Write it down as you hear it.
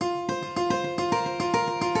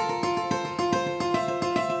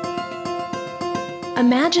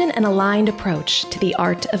Imagine an aligned approach to the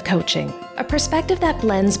art of coaching, a perspective that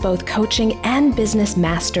blends both coaching and business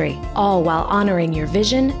mastery, all while honoring your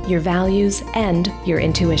vision, your values, and your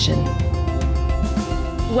intuition.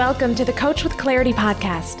 Welcome to the Coach with Clarity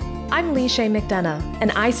podcast. I'm Leisha McDonough, an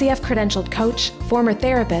ICF credentialed coach, former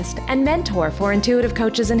therapist, and mentor for intuitive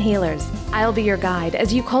coaches and healers. I'll be your guide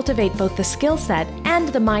as you cultivate both the skill set and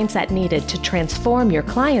the mindset needed to transform your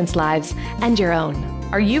clients' lives and your own.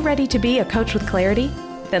 Are you ready to be a coach with clarity?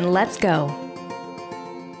 Then let's go.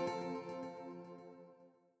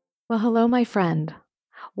 Well, hello, my friend.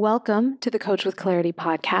 Welcome to the Coach with Clarity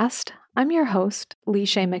podcast. I'm your host,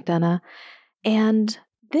 Leisha McDonough, and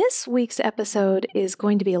this week's episode is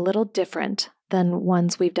going to be a little different than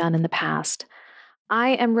ones we've done in the past. I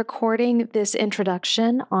am recording this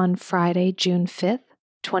introduction on Friday, June 5th,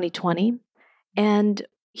 2020, and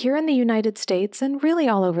here in the United States and really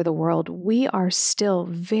all over the world, we are still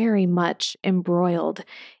very much embroiled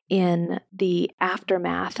in the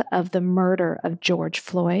aftermath of the murder of George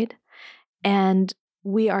Floyd, and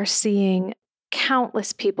we are seeing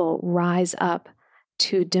countless people rise up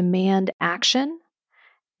to demand action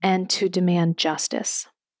and to demand justice.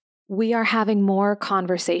 We are having more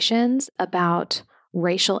conversations about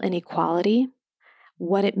racial inequality,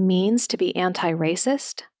 what it means to be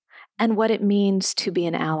anti-racist, and what it means to be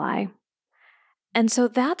an ally. And so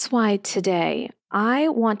that's why today I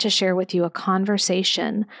want to share with you a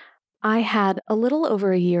conversation I had a little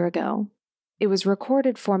over a year ago. It was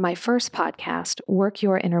recorded for my first podcast, Work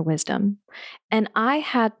Your Inner Wisdom, and I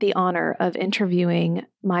had the honor of interviewing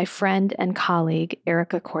my friend and colleague,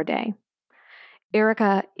 Erica Corday.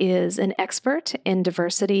 Erica is an expert in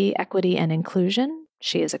diversity, equity, and inclusion.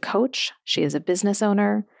 She is a coach, she is a business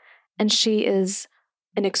owner, and she is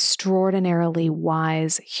an extraordinarily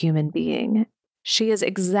wise human being. She is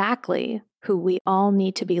exactly who we all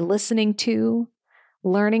need to be listening to,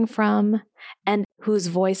 learning from, and whose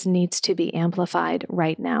voice needs to be amplified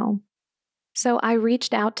right now. So I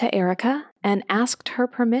reached out to Erica and asked her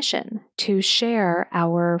permission to share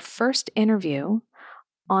our first interview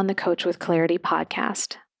on the Coach with Clarity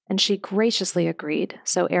podcast, and she graciously agreed.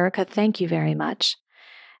 So Erica, thank you very much.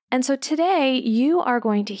 And so today you are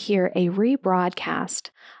going to hear a rebroadcast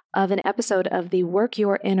of an episode of the Work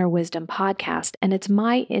Your Inner Wisdom podcast, and it's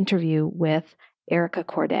my interview with Erica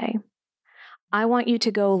Corday. I want you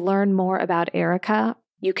to go learn more about Erica.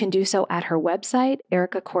 You can do so at her website,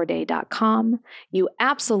 ericacorday.com. You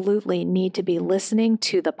absolutely need to be listening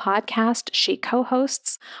to the podcast she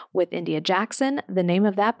co-hosts with India Jackson. The name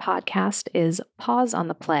of that podcast is Pause on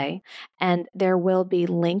the Play, and there will be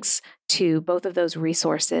links to both of those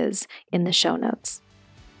resources in the show notes.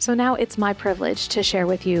 So now it's my privilege to share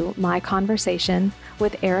with you my conversation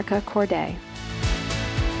with Erica Corday.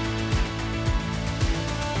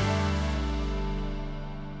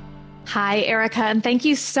 Hi, Erica, and thank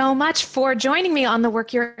you so much for joining me on the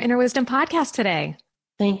Work Your Inner Wisdom podcast today.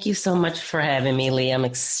 Thank you so much for having me, Lee. I'm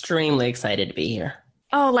extremely excited to be here.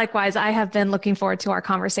 Oh, likewise. I have been looking forward to our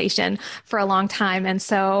conversation for a long time. And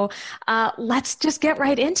so let's just get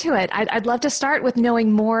right into it. I'd love to start with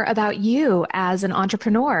knowing more about you as an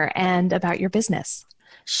entrepreneur and about your business.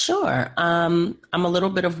 Sure. I'm a little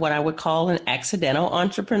bit of what I would call an accidental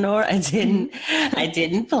entrepreneur. I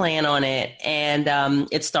didn't plan on it. And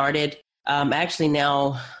it started actually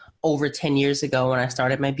now over 10 years ago when I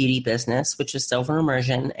started my beauty business, which is Silver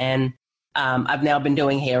Immersion. And I've now been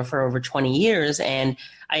doing hair for over 20 years. And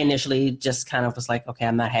I initially just kind of was like, okay,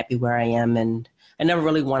 I'm not happy where I am. And I never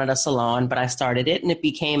really wanted a salon, but I started it and it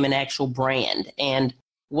became an actual brand. And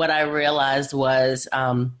what I realized was,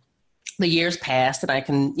 the years passed and I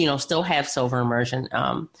can, still have Silver Immersion.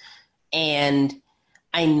 And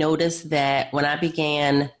I noticed that when I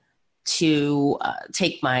began to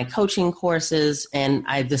take my coaching courses and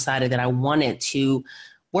I decided that I wanted to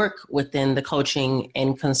work within the coaching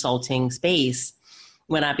and consulting space,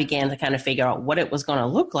 when I began to kind of figure out what it was going to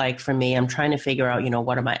look like for me, I'm trying to figure out,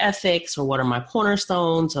 what are my ethics or what are my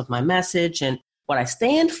cornerstones of my message and what I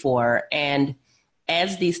stand for. And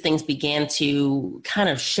as these things began to kind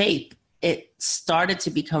of shape, it started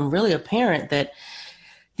to become really apparent that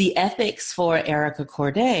the ethics for Erica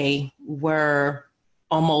Corday were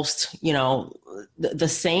almost, the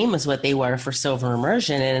same as what they were for Silver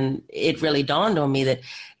Immersion. And it really dawned on me that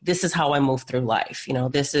this is how I move through life.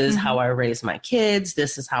 This is how I raise my kids.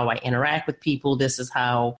 This is how I interact with people. This is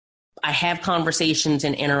how I have conversations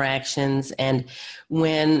and interactions. And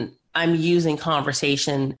when I'm using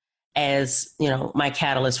conversation as, my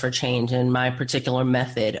catalyst for change and my particular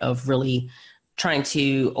method of really trying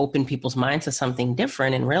to open people's minds to something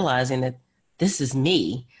different and realizing that this is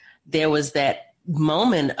me, there was that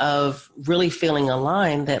moment of really feeling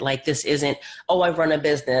aligned that like, this isn't, oh, I run a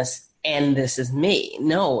business and this is me.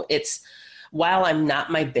 No, it's while I'm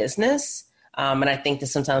not my business. And I think that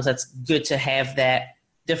sometimes that's good to have that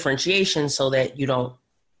differentiation so that you don't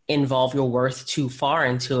involve your worth too far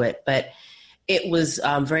into it. But it was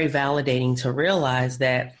very validating to realize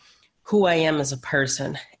that who I am as a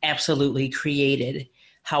person absolutely created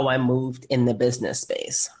how I moved in the business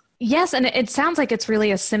space. Yes, and it sounds like it's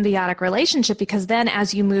really a symbiotic relationship, because then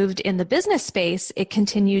as you moved in the business space, it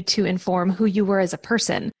continued to inform who you were as a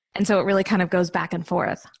person. And so it really kind of goes back and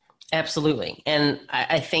forth. Absolutely. And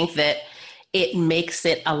I think that it makes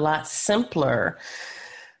it a lot simpler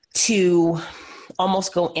to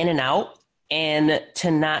almost go in and out and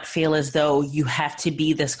to not feel as though you have to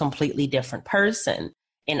be this completely different person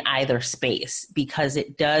in either space, because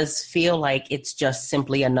it does feel like it's just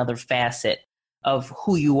simply another facet of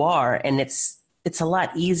who you are. And it's a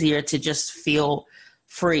lot easier to just feel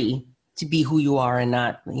free to be who you are and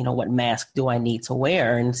not, what mask do I need to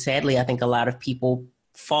wear? And sadly, I think a lot of people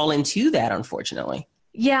fall into that, unfortunately.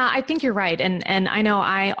 Yeah, I think you're right. And I know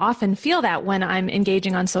I often feel that when I'm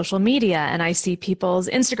engaging on social media and I see people's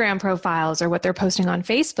Instagram profiles or what they're posting on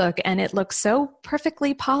Facebook, and it looks so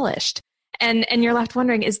perfectly polished. And you're left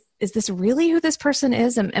wondering, is this really who this person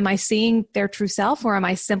is? Am I seeing their true self, or am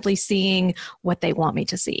I simply seeing what they want me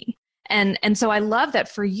to see? And so I love that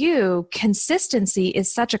for you, consistency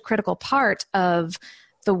is such a critical part of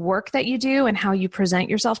the work that you do and how you present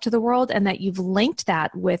yourself to the world, and that you've linked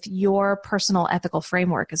that with your personal ethical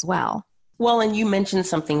framework as well. Well, and you mentioned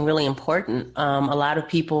something really important. A lot of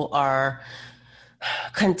people are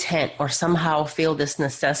content or somehow feel this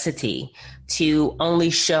necessity to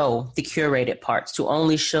only show the curated parts, to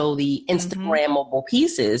only show the Instagrammable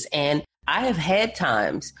pieces. And I have had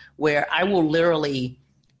times where I will literally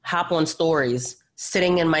hop on stories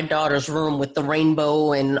sitting in my daughter's room with the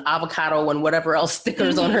rainbow and avocado and whatever else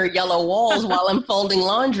stickers on her yellow walls while I'm folding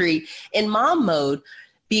laundry in mom mode,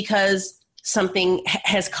 because something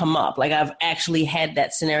has come up. Like, I've actually had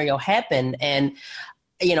that scenario happen. And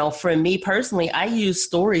for me personally, I use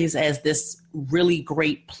stories as this really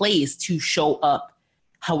great place to show up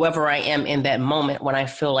however I am in that moment when I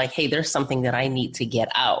feel like, hey, there's something that I need to get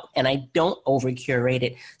out. And I don't over curate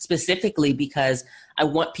it, specifically because I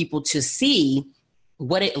want people to see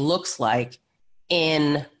what it looks like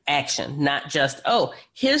in action, not just, oh,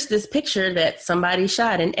 here's this picture that somebody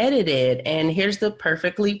shot and edited, and here's the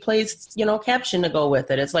perfectly placed, caption to go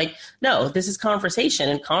with it. It's like, no, this is conversation,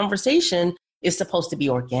 and conversation is supposed to be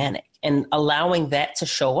organic, and allowing that to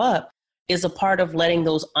show up is a part of letting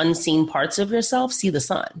those unseen parts of yourself see the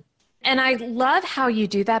sun. And I love how you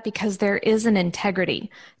do that, because there is an integrity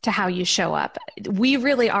to how you show up. We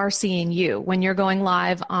really are seeing you when you're going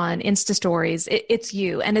live on Insta stories. It's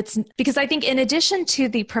you. And it's because I think in addition to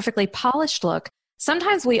the perfectly polished look,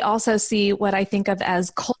 sometimes we also see what I think of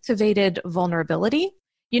as cultivated vulnerability.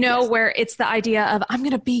 Yes. Where it's the idea of I'm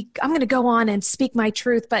going to go on and speak my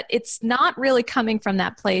truth, but it's not really coming from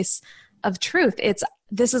that place of truth. It's,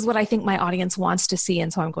 this is what I think my audience wants to see,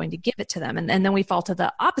 and so I'm going to give it to them. And then we fall to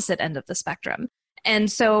the opposite end of the spectrum.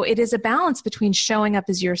 And so it is a balance between showing up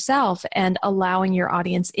as yourself and allowing your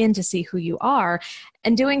audience in to see who you are,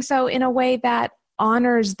 and doing so in a way that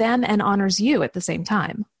honors them and honors you at the same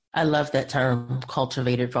time. I love that term,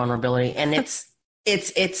 cultivated vulnerability. And it's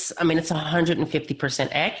 150%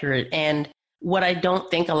 accurate. And what I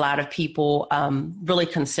don't think a lot of people really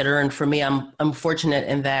consider, and for me, I'm fortunate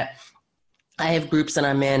in that I have groups that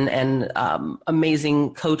I'm in and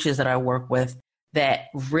amazing coaches that I work with that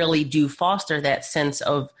really do foster that sense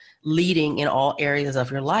of leading in all areas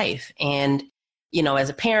of your life. And, as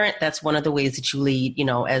a parent, that's one of the ways that you lead,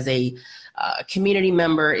 as a community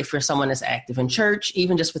member, if you're someone that's active in church,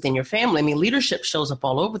 even just within your family. I mean, leadership shows up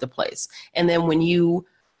all over the place. And then when you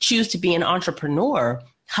choose to be an entrepreneur,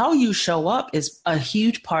 how you show up is a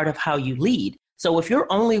huge part of how you lead. So if you're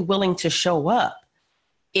only willing to show up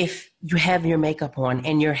if you have your makeup on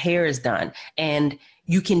and your hair is done and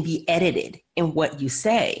you can be edited in what you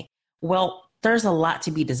say, well, there's a lot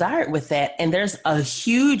to be desired with that. And there's a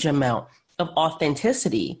huge amount of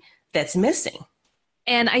authenticity that's missing.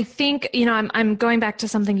 And I think, I'm going back to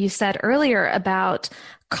something you said earlier about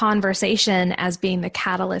conversation as being the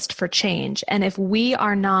catalyst for change. And if we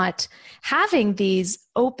are not having these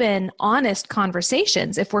open, honest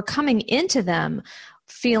conversations, if we're coming into them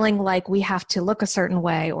feeling like we have to look a certain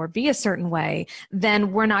way or be a certain way,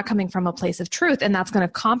 then we're not coming from a place of truth. And that's going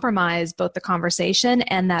to compromise both the conversation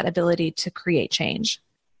and that ability to create change.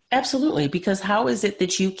 Absolutely. Because how is it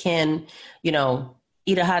that you can,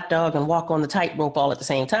 eat a hot dog and walk on the tightrope all at the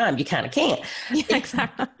same time. You kind of can't. Yeah,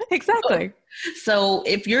 exactly. Exactly. So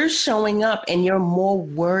if you're showing up and you're more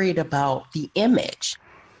worried about the image,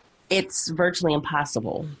 it's virtually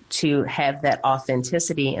impossible to have that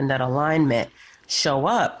authenticity and that alignment show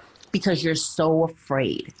up because you're so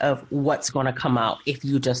afraid of what's going to come out if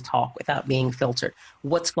you just talk without being filtered.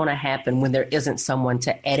 What's going to happen when there isn't someone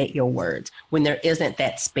to edit your words, when there isn't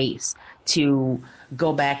that space to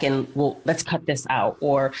go back and, well, let's cut this out,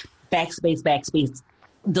 or backspace,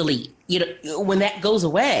 delete. You know, when that goes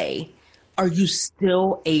away, are you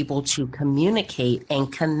still able to communicate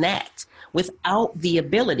and connect without the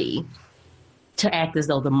ability to act as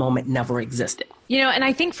though the moment never existed? You know, and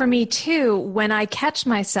I think for me too, when I catch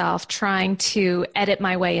myself trying to edit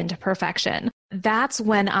my way into perfection, that's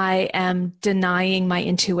when I am denying my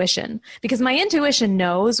intuition, because my intuition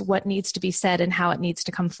knows what needs to be said and how it needs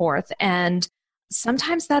to come forth. And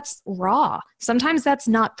sometimes that's raw. Sometimes that's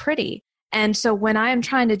not pretty. And so when I am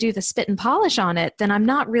trying to do the spit and polish on it, then I'm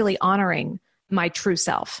not really honoring my true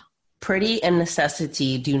self. Pretty and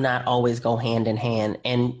necessity do not always go hand in hand.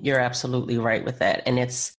 And you're absolutely right with that. And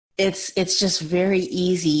it's just very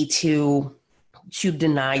easy to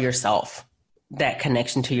deny yourself that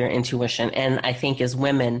connection to your intuition. And I think as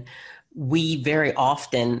women, we very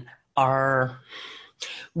often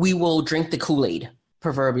we will drink the Kool-Aid,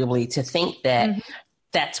 proverbially, to think that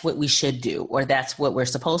that's what we should do, or that's what we're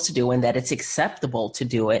supposed to do, and that it's acceptable to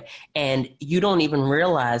do it. And you don't even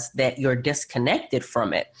realize that you're disconnected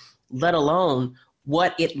from it, let alone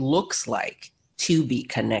what it looks like to be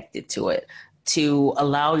connected to it, to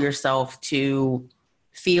allow yourself to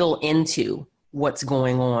feel into what's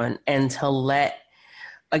going on, and to let,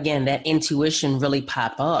 again, that intuition really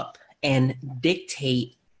pop up and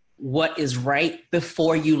dictate what is right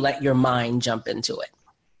before you let your mind jump into it.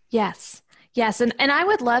 Yes. Yes. And I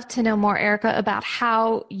would love to know more, Erica, about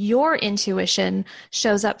how your intuition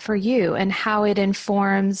shows up for you and how it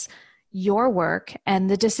informs your work and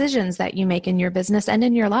the decisions that you make in your business and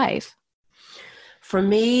in your life. For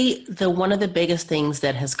me, one of the biggest things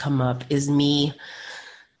that has come up is me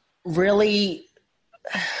really,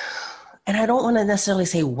 and I don't want to necessarily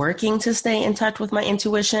say working to stay in touch with my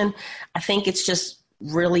intuition. I think it's just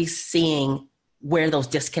really seeing where those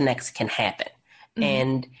disconnects can happen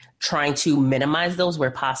and trying to minimize those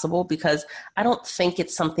where possible, because I don't think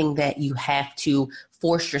it's something that you have to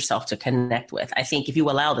force yourself to connect with. I think if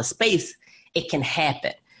you allow the space, it can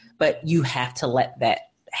happen, but you have to let that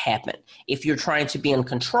happen. If you're trying to be in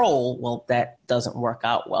control, well, that doesn't work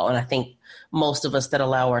out well. And I think most of us that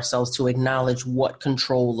allow ourselves to acknowledge what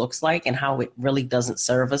control looks like and how it really doesn't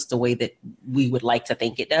serve us the way that we would like to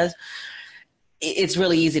think it does, it's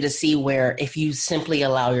really easy to see where if you simply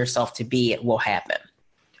allow yourself to be, it will happen.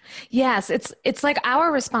 Yes, it's like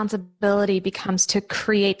our responsibility becomes to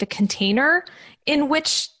create the container in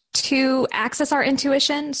which to access our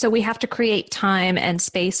intuition. So we have to create time and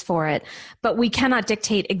space for it, but we cannot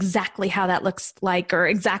dictate exactly how that looks like or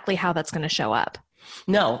exactly how that's going to show up.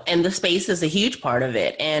 No, and the space is a huge part of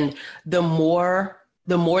it. And the more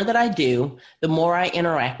that I do, the more I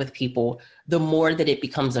interact with people, the more that it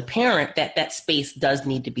becomes apparent that that space does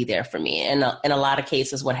need to be there for me. And in a lot of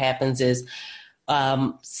cases, what happens is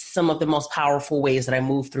some of the most powerful ways that I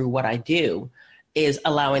move through what I do is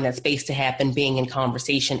allowing that space to happen, being in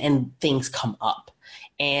conversation, and things come up.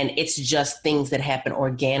 And it's just things that happen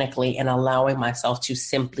organically and allowing myself to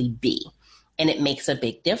simply be. And it makes a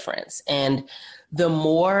big difference. And the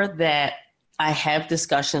more that I have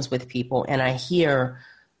discussions with people and I hear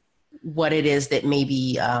what it is that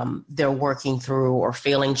maybe they're working through or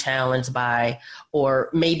feeling challenged by, or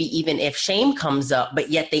maybe even if shame comes up, but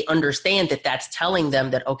yet they understand that that's telling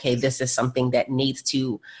them that, okay, this is something that needs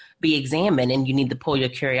to be examined and you need to pull your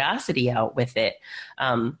curiosity out with it.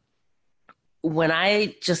 When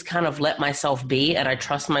I just kind of let myself be and I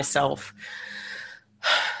trust myself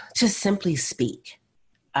to simply speak,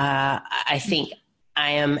 I think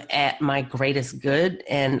I am at my greatest good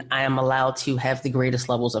and I am allowed to have the greatest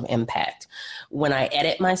levels of impact. When I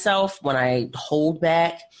edit myself, when I hold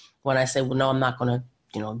back, when I say, well, no, I'm not going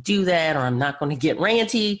to, do that, or I'm not going to get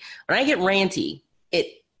ranty. When I get ranty, it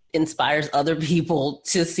inspires other people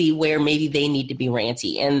to see where maybe they need to be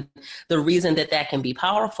ranty. And the reason that that can be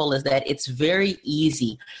powerful is that it's very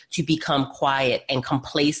easy to become quiet and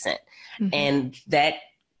complacent. Mm-hmm. And that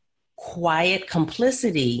quiet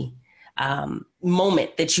complicity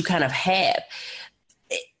moment that you kind of have,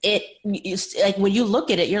 it's like when you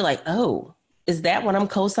look at it, you're like, oh, is that what I'm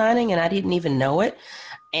co-signing? And I didn't even know it.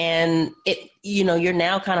 And you're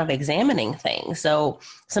now kind of examining things. So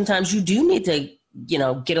sometimes you do need to,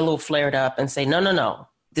 get a little flared up and say, no,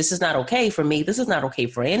 this is not okay for me. This is not okay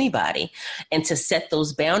for anybody. And to set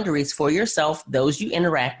those boundaries for yourself, those you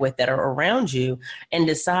interact with that are around you, and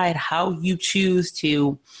decide how you choose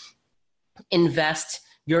to invest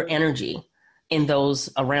your energy in those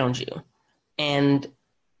around you. And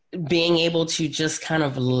being able to just kind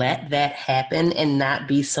of let that happen and not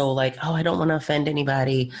be so like, oh, I don't want to offend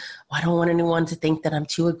anybody. Oh, I don't want anyone to think that I'm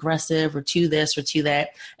too aggressive or too this or too that.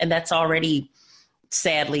 And that's already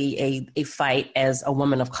sadly a fight as a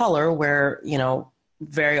woman of color where, you know,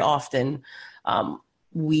 very often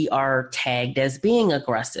we are tagged as being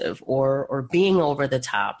aggressive or being over the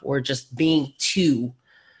top or just being too,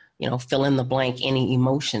 you know, fill in the blank, any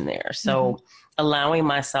emotion there. So allowing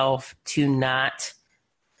myself to not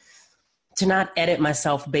edit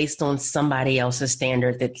myself based on somebody else's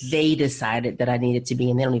standard that they decided that I needed to be,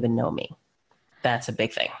 and they don't even know me. That's a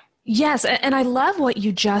big thing. Yes. And I love what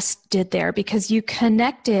you just did there, because you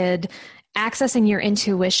connected accessing your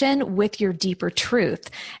intuition with your deeper truth.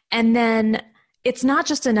 And then it's not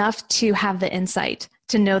just enough to have the insight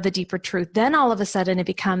to know the deeper truth. Then all of a sudden it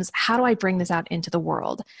becomes, how do I bring this out into the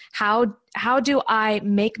world? How do I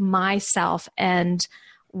make myself and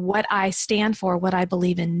what I stand for, what I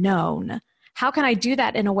believe in, known? How can I do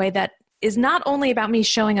that in a way that is not only about me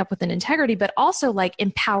showing up with an integrity, but also like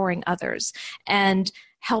empowering others and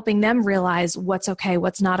helping them realize what's okay,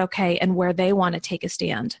 what's not okay, and where they want to take a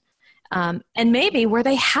stand. And maybe where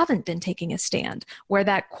they haven't been taking a stand, where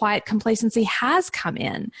that quiet complacency has come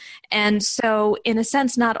in. And so in a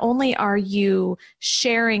sense, not only are you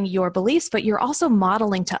sharing your beliefs, but you're also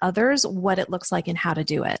modeling to others what it looks like and how to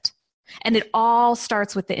do it. And it all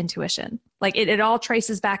starts with the intuition. Like it all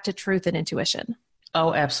traces back to truth and intuition.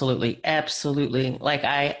 Oh, absolutely. Absolutely. Like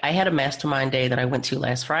I had a mastermind day that I went to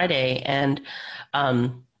last Friday, and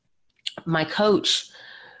my coach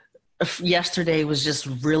yesterday was just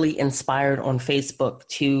really inspired on Facebook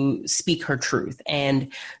to speak her truth.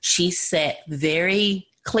 And she set very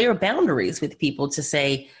clear boundaries with people to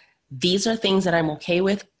say, these are things that I'm okay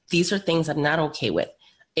with. These are things I'm not okay with.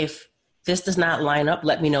 If this does not line up,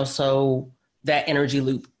 let me know so that energy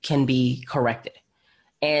loop can be corrected.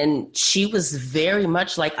 And she was very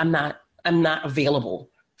much like, I'm not available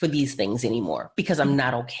for these things anymore because I'm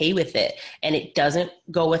not okay with it. And it doesn't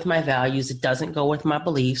go with my values. It doesn't go with my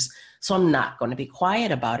beliefs. So I'm not going to be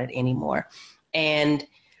quiet about it anymore. And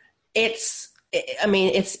it's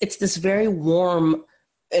this very warm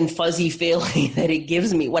and fuzzy feeling that it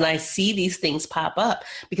gives me when I see these things pop up,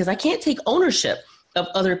 because I can't take ownership of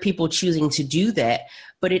other people choosing to do that,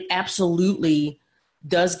 but it absolutely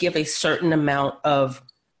does give a certain amount of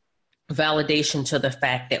validation to the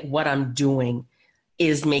fact that what I'm doing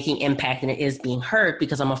is making impact and it is being heard,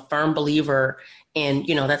 because I'm a firm believer in,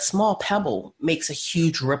 you know, that small pebble makes a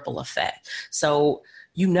huge ripple effect. So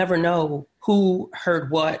you never know who heard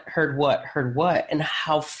what, and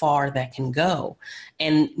how far that can go.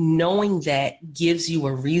 And knowing that gives you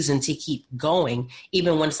a reason to keep going,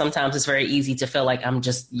 even when sometimes it's very easy to feel like I'm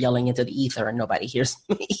just yelling into the ether and nobody hears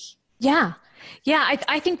me. Yeah. Yeah.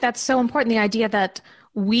 I think that's so important. The idea that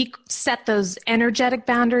we set those energetic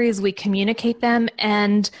boundaries, we communicate them,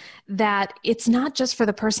 and that it's not just for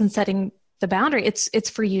the person setting the boundary, it's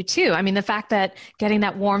for you too. I mean, the fact that getting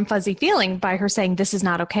that warm, fuzzy feeling by her saying, this is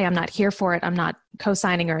not okay, I'm not here for it, I'm not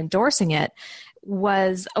co-signing or endorsing it,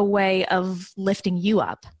 was a way of lifting you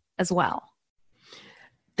up as well.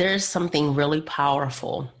 There's something really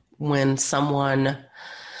powerful when someone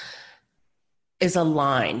is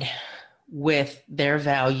aligned with their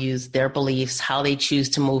values, their beliefs, how they choose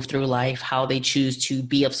to move through life, how they choose to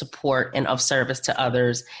be of support and of service to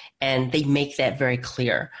others. And they make that very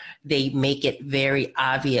clear. They make it very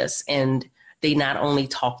obvious. And they not only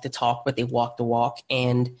talk the talk, but they walk the walk.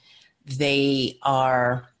 And they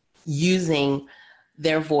are using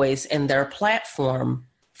their voice and their platform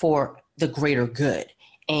for the greater good.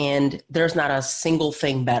 And there's not a single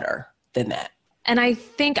thing better than that. And I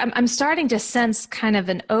think I'm starting to sense kind of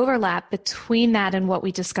an overlap between that and what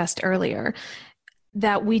we discussed earlier,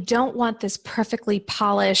 that we don't want this perfectly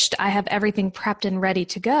polished, I have everything prepped and ready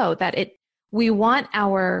to go, we want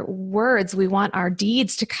our words, we want our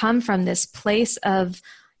deeds to come from this place of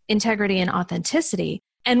integrity and authenticity.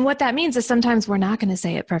 And what that means is sometimes we're not going to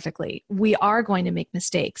say it perfectly. We are going to make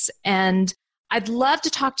mistakes. And I'd love to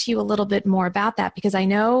talk to you a little bit more about that, because I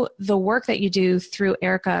know the work that you do through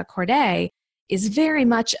Erica Corday is very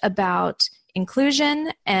much about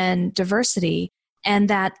inclusion and diversity, and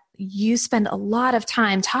that you spend a lot of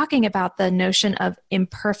time talking about the notion of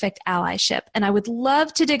imperfect allyship. And I would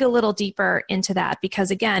love to dig a little deeper into that,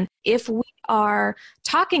 because again, if we are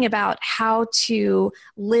talking about how to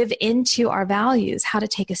live into our values, how to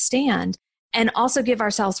take a stand, and also give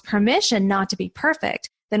ourselves permission not to be perfect,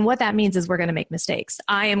 then what that means is we're going to make mistakes.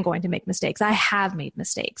 I am going to make mistakes. I have made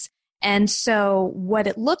mistakes. And so what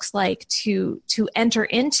it looks like to enter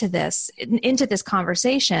into this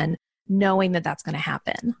conversation, knowing that that's going to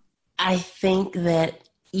happen. I think that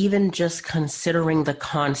even just considering the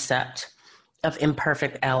concept of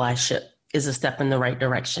imperfect allyship is a step in the right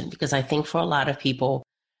direction, because I think for a lot of people,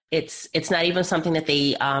 it's not even something that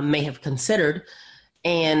they may have considered,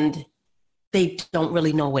 and they don't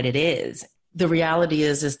really know what it is. The reality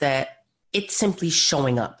is that it's simply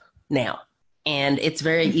showing up now. And it's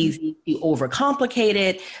very easy to overcomplicate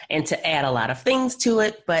it and to add a lot of things to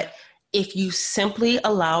it. But if you simply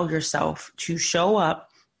allow yourself to show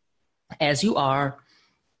up as you are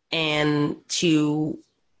and to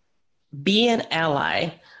be an ally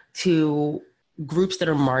to groups that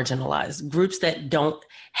are marginalized, groups that don't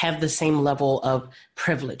have the same level of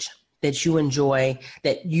privilege that you enjoy,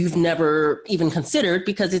 that you've never even considered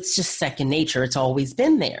because it's just second nature. It's always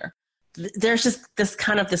been there. There's just this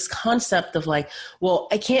concept of like, well,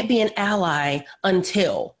 I can't be an ally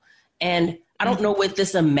until, and I don't know what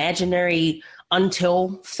this imaginary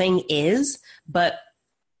until thing is, but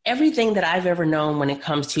everything that I've ever known when it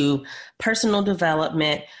comes to personal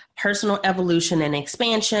development, personal evolution and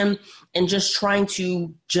expansion, and just trying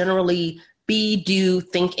to generally be, do,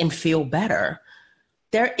 think, and feel better,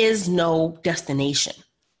 there is no destination.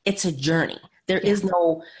 It's a journey. There is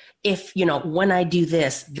no, when I do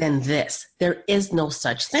this, then this. There is no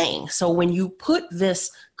such thing. So when you put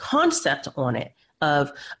this concept on it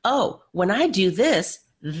of, oh, when I do this,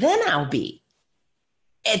 then I'll be,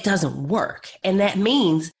 it doesn't work. And that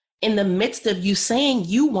means in the midst of you saying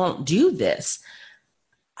you won't do this,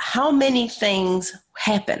 how many things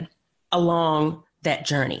happen along that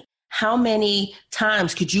journey? How many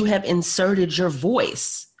times could you have inserted your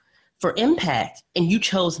voice for impact and you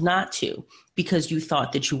chose not to because you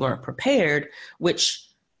thought that you weren't prepared, which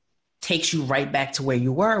takes you right back to where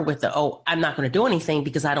you were with the, oh, I'm not going to do anything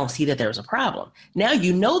because I don't see that there's a problem. Now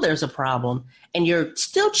you know there's a problem and you're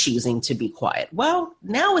still choosing to be quiet. Well,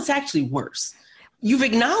 now it's actually worse. You've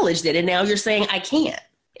acknowledged it and now you're saying I can't.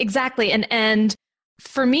 Exactly. And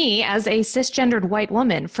for me, as a cisgendered white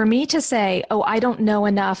woman, for me to say, oh, I don't know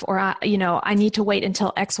enough, or, I need to wait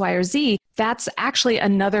until X, Y, or Z, that's actually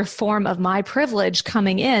another form of my privilege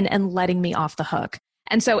coming in and letting me off the hook.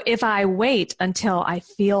 And so if I wait until I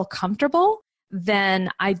feel comfortable, then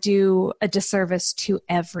I do a disservice to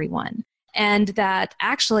everyone. And that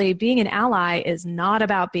actually being an ally is not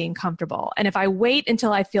about being comfortable. And if I wait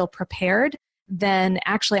until I feel prepared, then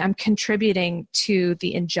actually I'm contributing to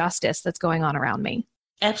the injustice that's going on around me.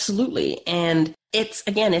 Absolutely. And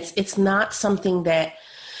it's not something that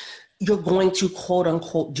you're going to quote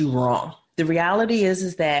unquote do wrong. The reality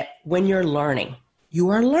is that when you're learning, you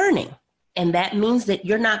are learning. And that means that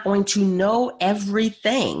you're not going to know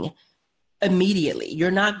everything immediately.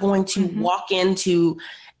 You're not going to walk into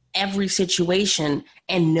every situation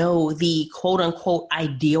and know the quote unquote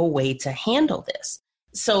ideal way to handle this.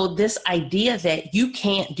 So this idea that you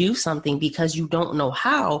can't do something because you don't know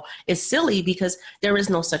how is silly, because there is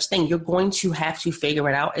no such thing. You're going to have to figure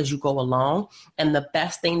it out as you go along. And the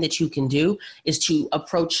best thing that you can do is to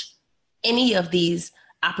approach any of these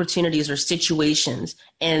opportunities or situations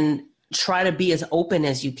and try to be as open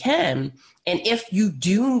as you can. And if you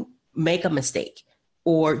do make a mistake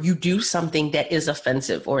or you do something that is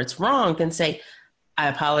offensive or it's wrong, then say, I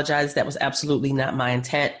apologize. That was absolutely not my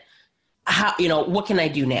intent. What can I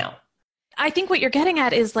do now? I think what you're getting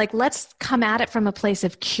at is like, let's come at it from a place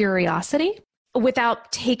of curiosity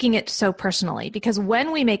without taking it so personally. Because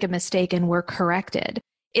when we make a mistake and we're corrected,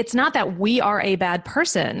 it's not that we are a bad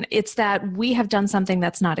person. It's that we have done something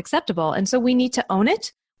that's not acceptable. And so we need to own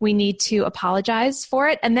it. We need to apologize for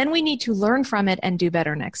it. And then we need to learn from it and do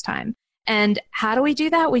better next time. And how do we do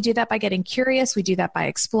that? We do that by getting curious. We do that by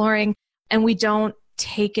exploring. And we don't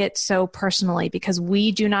take it so personally, because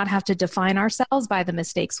we do not have to define ourselves by the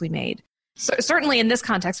mistakes we made. So certainly in this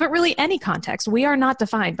context, but really any context, we are not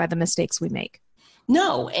defined by the mistakes we make.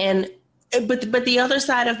 No. But the other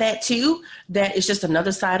side of that too, that is just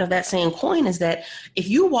another side of that same coin, is that if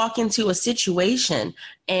you walk into a situation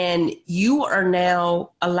and you are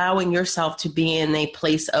now allowing yourself to be in a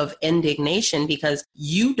place of indignation because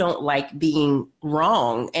you don't like being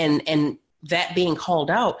wrong and that being called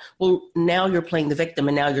out, well, now you're playing the victim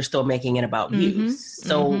and now you're still making it about you.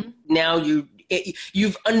 So now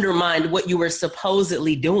you've undermined what you were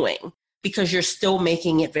supposedly doing because you're still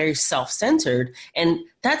making it very self-centered. And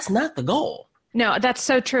that's not the goal. No, that's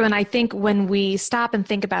so true. And I think when we stop and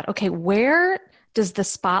think about, okay, where does the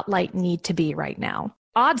spotlight need to be right now?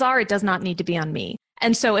 Odds are it does not need to be on me.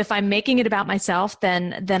 And so if I'm making it about myself,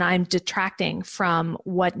 then I'm detracting from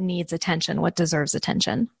what needs attention, what deserves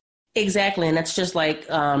attention. Exactly. And that's just like,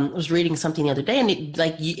 I was reading something the other day, and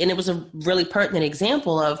it was a really pertinent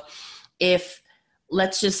example of, if,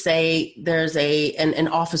 let's just say there's an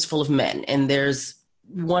office full of men and there's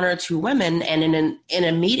one or two women, and in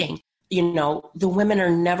a meeting, the women are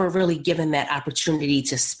never really given that opportunity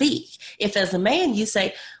to speak. If as a man you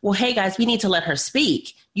say, well, hey guys, we need to let her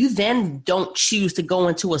speak, you then don't choose to go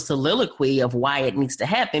into a soliloquy of why it needs to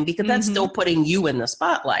happen, because that's still putting you in the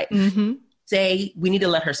spotlight. Say, we need to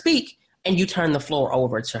let her speak, and you turn the floor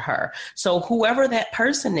over to her. So whoever that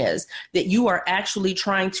person is that you are actually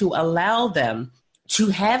trying to allow them to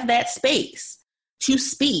have that space to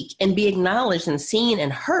speak and be acknowledged and seen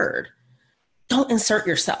and heard, don't insert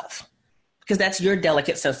yourself, because that's your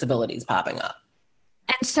delicate sensibilities popping up.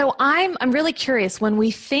 And so I'm really curious, when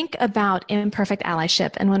we think about imperfect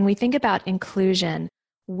allyship and when we think about inclusion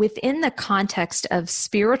within the context of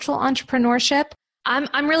spiritual entrepreneurship,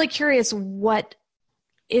 I'm really curious what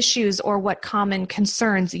issues or what common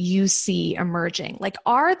concerns you see emerging. Like,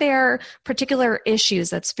 are there particular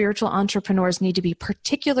issues that spiritual entrepreneurs need to be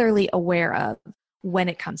particularly aware of when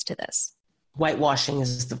it comes to this? Whitewashing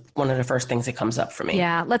is one of the first things that comes up for me.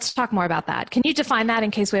 Yeah, let's talk more about that. Can you define that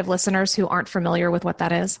in case we have listeners who aren't familiar with what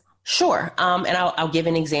that is? Sure. And I'll give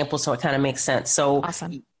an example so it kind of makes sense. So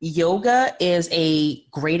awesome. Yoga is a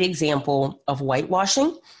great example of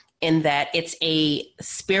whitewashing, in that it's a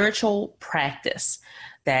spiritual practice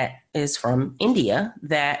that is from India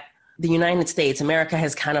that the United States, America,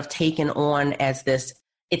 has kind of taken on as this,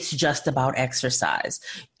 it's just about exercise.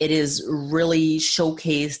 It is really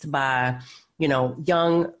showcased by,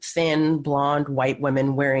 young, thin, blonde, white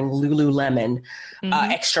women wearing Lululemon,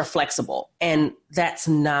 extra flexible. And that's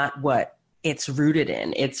not what it's rooted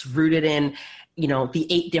in. It's rooted in, the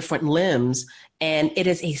 8 different limbs, and it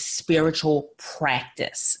is a spiritual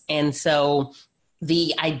practice. And so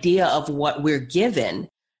the idea of what we're given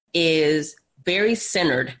is very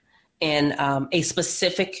centered in a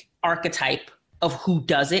specific archetype of who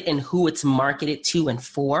does it and who it's marketed to and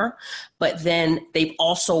for. But then they've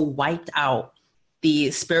also wiped out the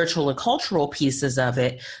spiritual and cultural pieces of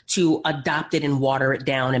it to adopt it and water it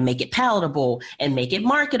down and make it palatable and make it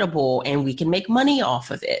marketable, and we can make money off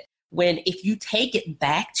of it. When if you take it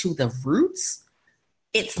back to the roots,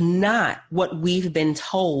 it's not what we've been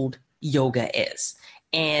told yoga is.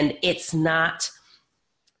 And it's not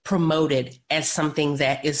promoted as something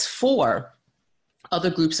that is for other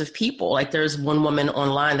groups of people. Like, there's one woman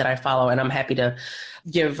online that I follow, and I'm happy to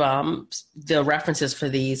give the references for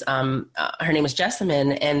these. Her name is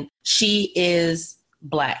Jessamine, and she is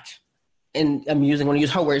Black. And I'm going to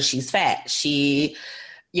use her words. She's fat. She's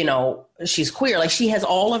queer. Like, she has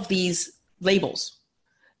all of these labels,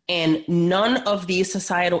 and none of these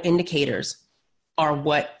societal indicators are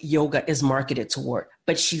what yoga is marketed toward,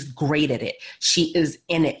 but she's great at it. She is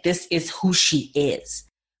in it. This is who she is.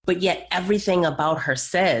 But yet everything about her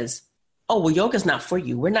says, oh, well, yoga's not for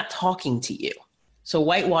you. We're not talking to you. So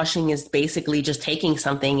whitewashing is basically just taking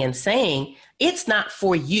something and saying, it's not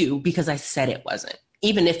for you because I said it wasn't.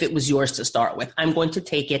 Even if it was yours to start with, I'm going to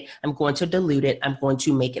take it, I'm going to dilute it, I'm going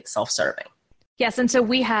to make it self-serving. Yes, and so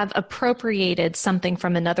we have appropriated something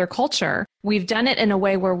from another culture. We've done it in a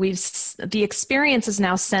way where the experience is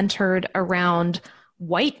now centered around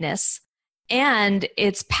whiteness, and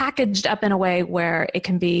it's packaged up in a way where it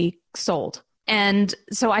can be sold. And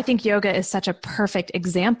so I think yoga is such a perfect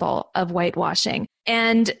example of whitewashing.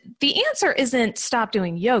 And the answer isn't stop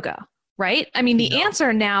doing yoga, right? I mean, the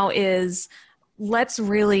answer now is, let's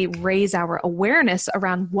really raise our awareness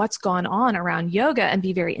around what's gone on around yoga and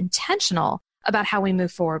be very intentional about how we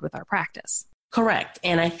move forward with our practice. Correct.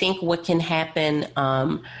 And I think what can happen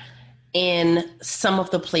in some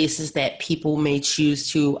of the places that people may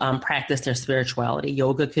choose to practice their spirituality,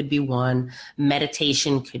 yoga could be one,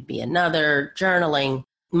 meditation could be another, journaling,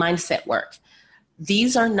 mindset work.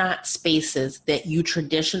 These are not spaces that you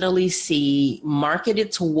traditionally see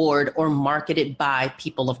marketed toward or marketed by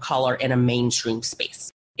people of color in a mainstream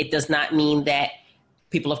space. It does not mean that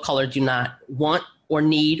people of color do not want or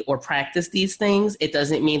need or practice these things. It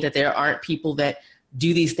doesn't mean that there aren't people that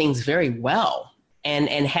do these things very well and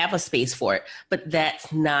have a space for it. But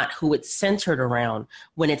that's not who it's centered around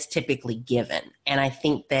when it's typically given. And I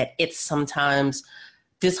think that it's sometimes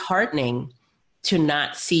disheartening to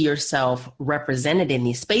not see yourself represented in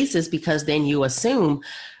these spaces, because then you assume,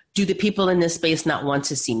 do the people in this space not want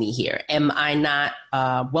to see me here? Am I not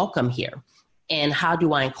welcome here? And how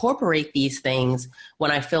do I incorporate these things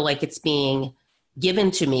when I feel like it's being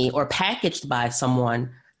given to me or packaged by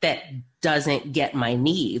someone that doesn't get my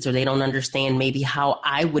needs, or they don't understand maybe how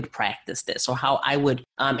I would practice this or how I would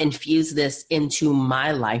infuse this into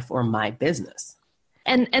my life or my business.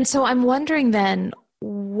 And so I'm wondering then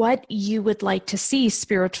what you would like to see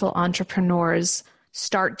spiritual entrepreneurs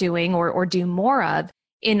start doing or do more of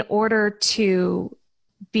in order to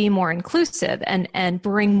be more inclusive and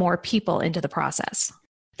bring more people into the process.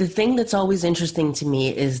 The thing that's always interesting to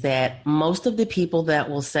me is that most of the people that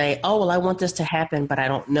will say, oh, well, I want this to happen, but I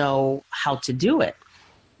don't know how to do it.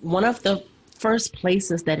 One of the first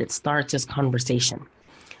places that it starts is conversation.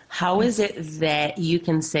 How is it that you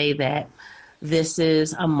can say that this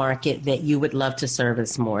is a market that you would love to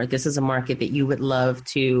service more? This is a market that you would love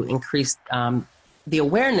to increase the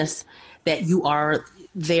awareness that you are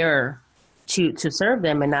there to serve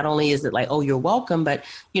them. And not only is it like, oh, you're welcome, but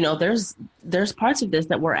there's parts of this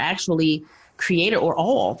that were actually created, or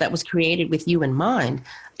all that was created with you in mind,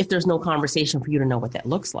 if there's no conversation for you to know what that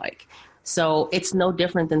looks like. So it's no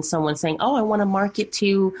different than someone saying, oh, I want to market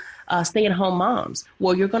to stay-at-home moms.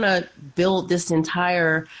 Well, you're going to build this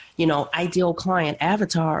entire, ideal client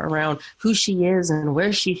avatar around who she is and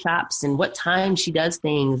where she shops and what time she does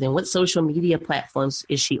things and what social media platforms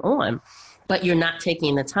is she on. But you're not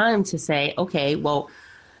taking the time to say, okay, well,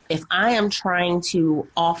 if I am trying to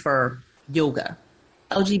offer yoga,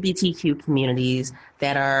 LGBTQ communities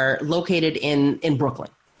that are located in Brooklyn,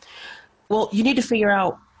 well, you need to figure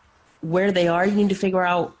out where they are. You need to figure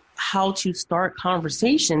out how to start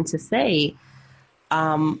conversation to say,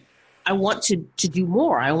 I want to do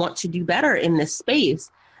more. I want to do better in this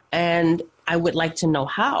space. And I would like to know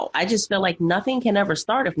how. I just feel like nothing can ever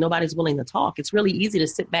start if nobody's willing to talk. It's really easy to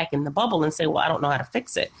sit back in the bubble and say, well, I don't know how to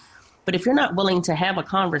fix it. But if you're not willing to have a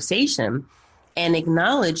conversation and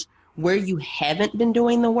acknowledge where you haven't been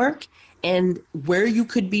doing the work and where you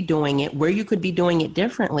could be doing it, where you could be doing it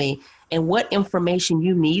differently, and what information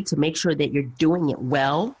you need to make sure that you're doing it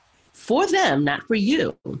well for them, not for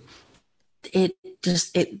you, it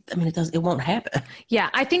won't happen. Yeah,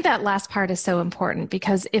 I think that last part is so important,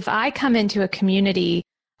 because if I come into a community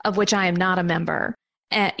of which I am not a member,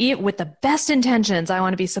 with the best intentions, I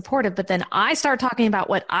want to be supportive, but then I start talking about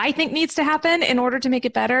what I think needs to happen in order to make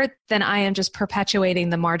it better, then I am just perpetuating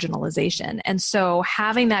the marginalization. And so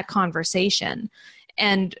having that conversation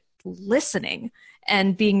and listening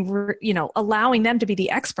and being, allowing them to be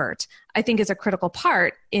the expert, I think is a critical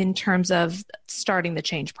part in terms of starting the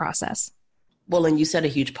change process. Well, and you said a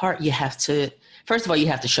huge part. You have to, first of all, you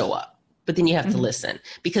have to show up, but then you have to listen.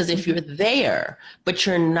 Because if you're there, but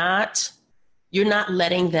you're not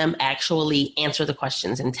letting them actually answer the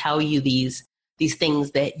questions and tell you these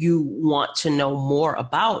things that you want to know more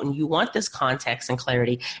about, and you want this context and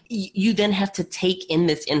clarity, you then have to take in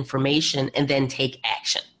this information and then take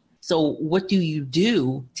action. So what do you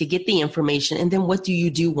do to get the information? And then what do you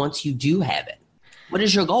do once you do have it? What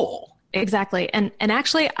is your goal? Exactly. And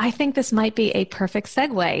actually, I think this might be a perfect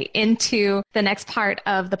segue into the next part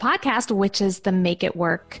of the podcast, which is the Make It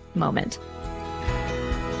Work moment.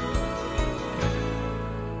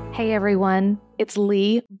 Hey everyone, it's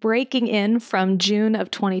Lee breaking in from June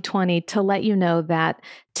of 2020 to let you know that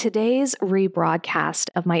today's rebroadcast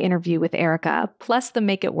of my interview with Erica, plus the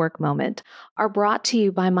Make It Work moment, are brought to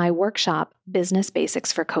you by my workshop, Business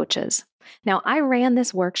Basics for Coaches. Now, I ran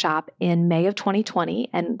this workshop in May of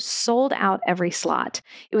 2020 and sold out every slot.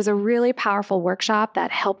 It was a really powerful workshop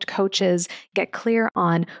that helped coaches get clear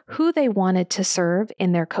on who they wanted to serve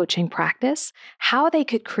in their coaching practice, how they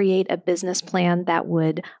could create a business plan that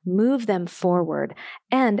would move them forward,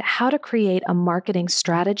 and how to create a marketing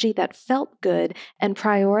strategy that felt good and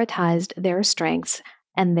prioritized their strengths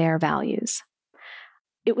and their values.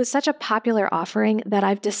 It was such a popular offering that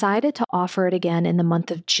I've decided to offer it again in the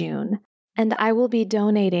month of June. And I will be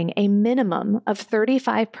donating a minimum of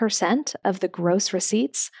 35% of the gross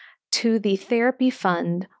receipts to the therapy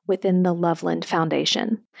fund within the Loveland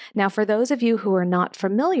Foundation. Now, for those of you who are not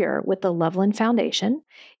familiar with the Loveland Foundation,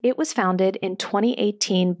 it was founded in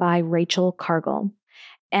 2018 by Rachel Cargill.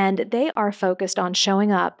 And they are focused on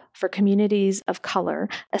showing up for communities of color,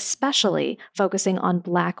 especially focusing on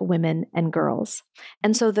Black women and girls.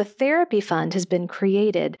 And so the Therapy Fund has been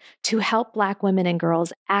created to help Black women and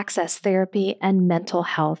girls access therapy and mental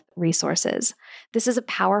health resources. This is a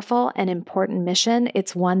powerful and important mission.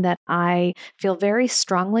 It's one that I feel very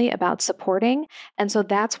strongly about supporting. And so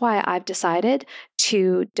that's why I've decided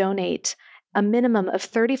to donate a minimum of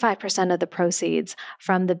 35% of the proceeds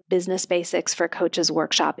from the Business Basics for Coaches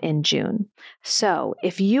workshop in June. So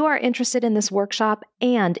if you are interested in this workshop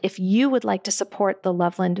and if you would like to support the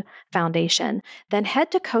Loveland Foundation, then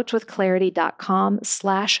head to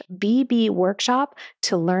coachwithclarity.com/BB workshop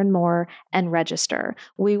to learn more and register.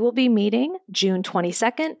 We will be meeting June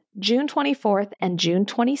 22nd, June 24th, and June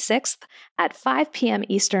 26th at 5 p.m.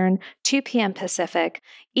 Eastern, 2 p.m. Pacific.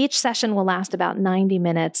 Each session will last about 90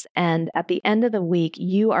 minutes, and at the end of the week,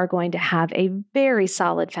 you are going to have a very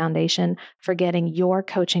solid foundation for getting your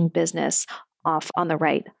coaching business off on the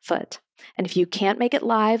right foot. And if you can't make it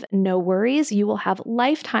live, no worries. You will have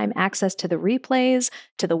lifetime access to the replays,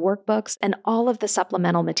 to the workbooks, and all of the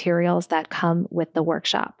supplemental materials that come with the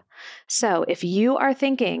workshop. So if you are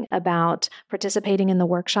thinking about participating in the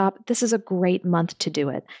workshop, this is a great month to do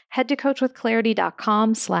it. Head to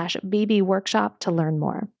coachwithclarity.com/BB workshop to learn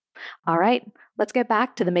more. All right, let's get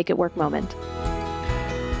back to the Make It Work moment.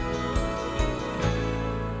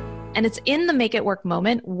 And it's in the Make It Work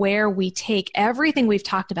moment where we take everything we've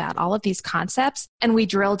talked about, all of these concepts, and we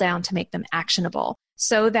drill down to make them actionable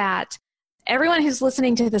so that everyone who's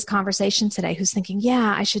listening to this conversation today who's thinking,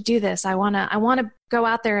 yeah, I should do this. I want to go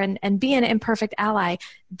out there and be an imperfect ally.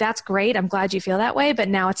 That's great. I'm glad you feel that way, but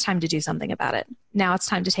now it's time to do something about it. Now it's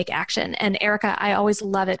time to take action. And Erica, I always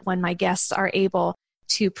love it when my guests are able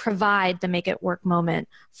to provide the Make It Work moment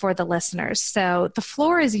for the listeners. So the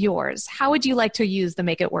floor is yours. How would you like to use the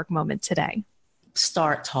Make It Work moment today?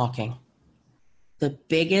 Start talking. The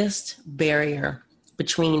biggest barrier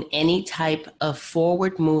between any type of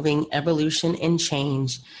forward-moving evolution and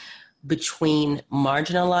change between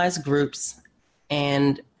marginalized groups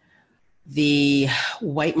and the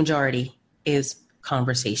white majority is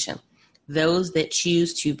conversation. Those that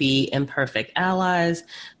choose to be imperfect allies,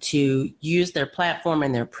 to use their platform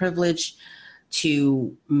and their privilege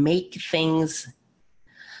to make things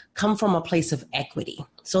come from a place of equity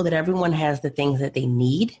so that everyone has the things that they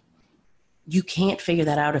need. You can't figure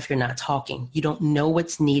that out if you're not talking. You don't know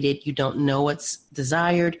what's needed. You don't know what's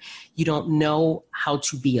desired. You don't know how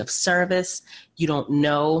to be of service. You don't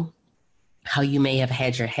know how you may have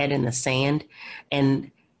had your head in the sand. And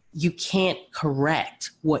you can't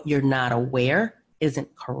correct what you're not aware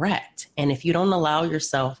isn't correct. And if you don't allow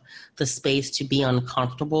yourself the space to be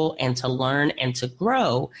uncomfortable and to learn and to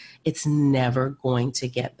grow, it's never going to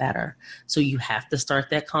get better. So you have to start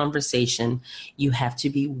that conversation. You have to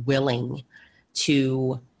be willing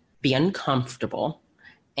to be uncomfortable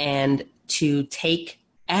and to take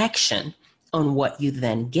action on what you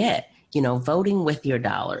then get. You know, voting with your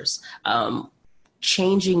dollars,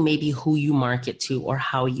 changing maybe who you market to or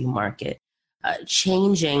how you market,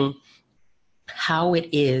 changing how it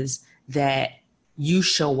is that you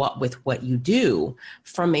show up with what you do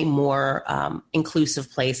from a more inclusive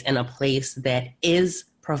place and a place that is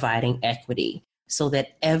providing equity so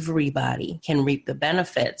that everybody can reap the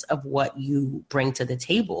benefits of what you bring to the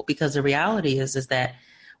table. Because the reality is that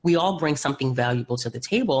we all bring something valuable to the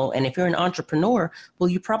table. And if you're an entrepreneur, well,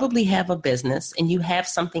 you probably have a business and you have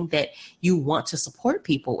something that you want to support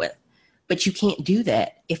people with. But you can't do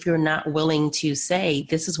that if you're not willing to say,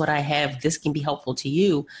 this is what I have, this can be helpful to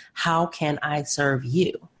you. How can I serve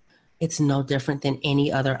you? It's no different than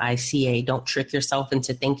any other ICA. Don't trick yourself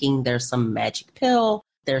into thinking there's some magic pill,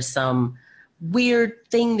 there's some weird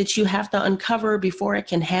thing that you have to uncover before it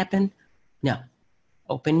can happen. No.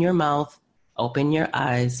 Open your mouth, open your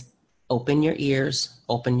eyes, open your ears,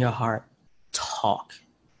 open your heart. Talk.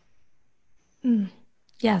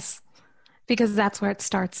 Yes. Because that's where it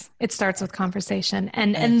starts. It starts with conversation.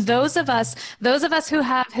 And those of us who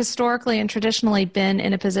have historically and traditionally been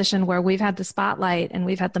in a position where we've had the spotlight and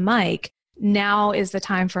we've had the mic, now is the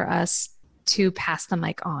time for us to pass the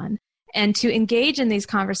mic on and to engage in these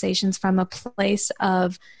conversations from a place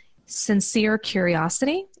of sincere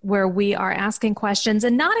curiosity, where we are asking questions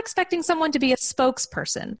and not expecting someone to be a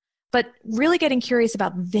spokesperson, but really getting curious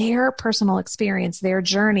about their personal experience, their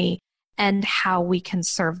journey, and how we can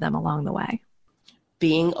serve them along the way.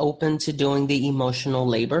 Being open to doing the emotional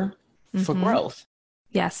labor for growth.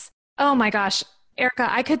 Yes. Oh my gosh.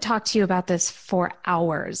 Erica, I could talk to you about this for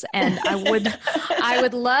hours, and I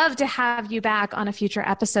would love to have you back on a future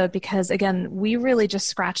episode because, again, we really just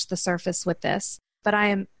scratched the surface with this. But I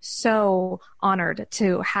am so honored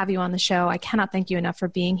to have you on the show. I cannot thank you enough for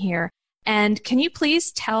being here. And can you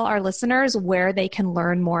please tell our listeners where they can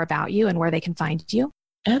learn more about you and where they can find you?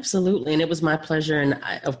 Absolutely. And it was my pleasure. And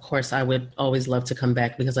of course, I would always love to come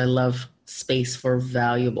back because I love space for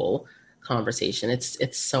valuable conversation.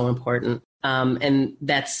 It's so important. And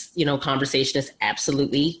that's, conversation is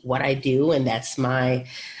absolutely what I do. And that's my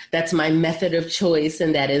that's my method of choice,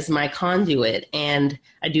 and that is my conduit. And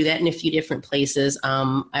I do that in a few different places.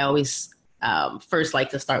 I always first like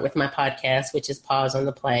to start with my podcast, which is Pause on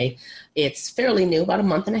the Play. It's fairly new, about a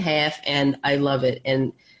month and a half, and I love it.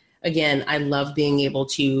 And again, I love being able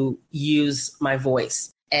to use my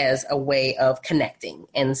voice as a way of connecting.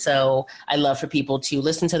 And so I love for people to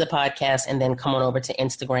listen to the podcast and then come on over to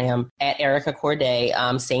Instagram at Erica Corday,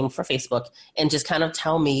 same for Facebook, and just kind of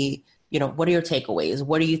tell me, what are your takeaways?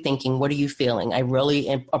 What are you thinking? What are you feeling? I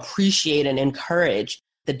really appreciate and encourage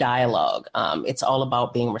the dialogue. It's all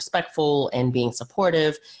about being respectful and being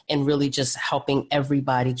supportive and really just helping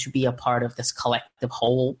everybody to be a part of this collective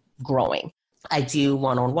whole growing. I do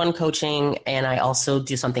one-on-one coaching, and I also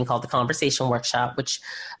do something called the Conversation Workshop, which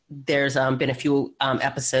there's been a few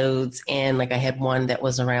episodes, and like I had one that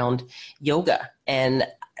was around yoga and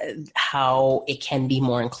how it can be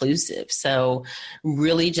more inclusive. So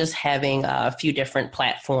really just having a few different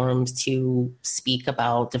platforms to speak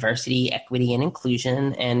about diversity, equity, and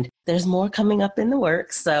inclusion. And there's more coming up in the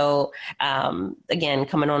works. So again,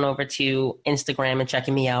 coming on over to Instagram and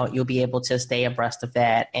checking me out, you'll be able to stay abreast of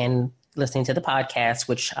that and listening to the podcast,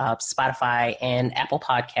 which Spotify and Apple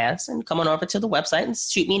Podcasts, and come on over to the website and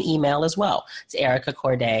shoot me an email as well. It's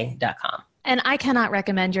ericacorday.com. And I cannot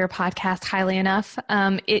recommend your podcast highly enough.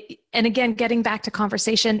 And again, getting back to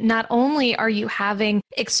conversation, not only are you having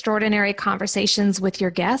extraordinary conversations with your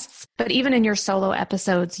guests, but even in your solo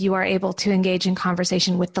episodes, you are able to engage in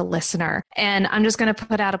conversation with the listener. And I'm just going to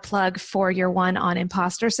put out a plug for your one on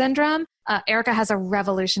imposter syndrome. Erica has a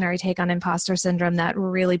revolutionary take on imposter syndrome that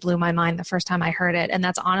really blew my mind the first time I heard it. And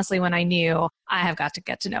that's honestly when I knew I have got to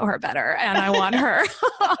get to know her better and I want her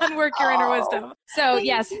on Work Your Inner Wisdom. So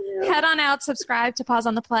yes, head on out, subscribe to Pause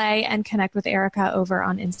on the Play, and connect with Erica over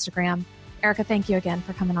on Instagram. Erica, thank you again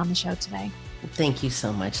for coming on the show today. Thank you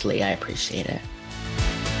so much, Lee. I appreciate it.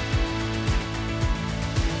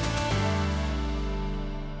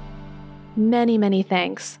 Many, many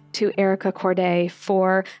thanks to Erica Corday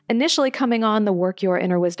for initially coming on the Work Your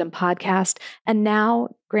Inner Wisdom podcast and now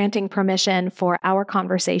granting permission for our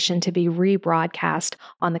conversation to be rebroadcast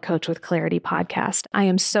on the Coach with Clarity podcast. I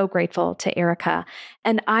am so grateful to Erica,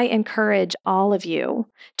 and I encourage all of you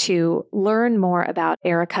to learn more about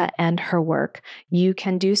Erica and her work. You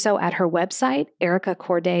can do so at her website,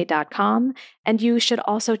 ericacorday.com, and you should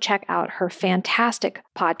also check out her fantastic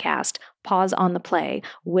podcast, Pause on the Play,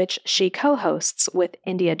 which she co-hosts with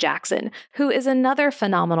India Jackson, who is another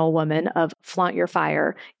phenomenal woman of Flaunt Your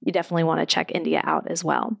Fire. You definitely want to check India out as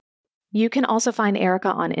well. You can also find Erica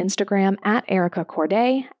on Instagram at Erica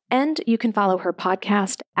Corday, and you can follow her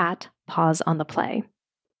podcast at Pause on the Play.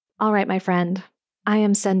 All right, my friend, I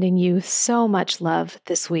am sending you so much love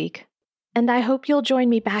this week, and I hope you'll join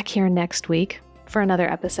me back here next week for another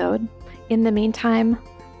episode. In the meantime,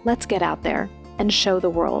 let's get out there and show the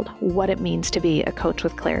world what it means to be a coach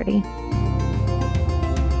with clarity.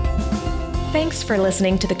 Thanks for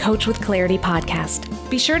listening to the Coach with Clarity podcast.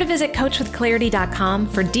 Be sure to visit coachwithclarity.com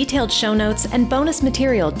for detailed show notes and bonus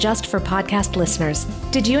material just for podcast listeners.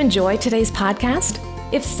 Did you enjoy today's podcast?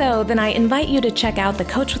 If so, then I invite you to check out the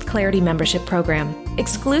Coach with Clarity membership program,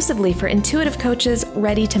 exclusively for intuitive coaches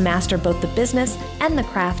ready to master both the business and the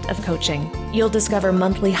craft of coaching. You'll discover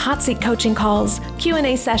monthly hot seat coaching calls,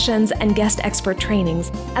 Q&A sessions, and guest expert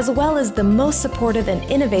trainings, as well as the most supportive and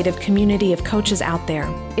innovative community of coaches out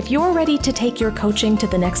there. If you're ready to take your coaching to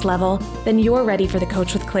the next level, then you're ready for the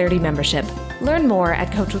Coach with Clarity membership. Learn more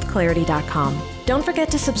at coachwithclarity.com. Don't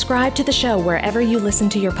forget to subscribe to the show wherever you listen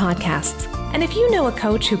to your podcasts. And if you know a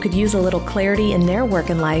coach who could use a little clarity in their work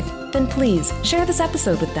and life, then please share this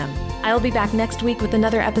episode with them. I'll be back next week with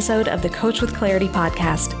another episode of the Coach with Clarity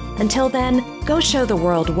podcast. Until then, go show the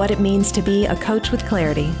world what it means to be a coach with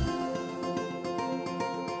clarity.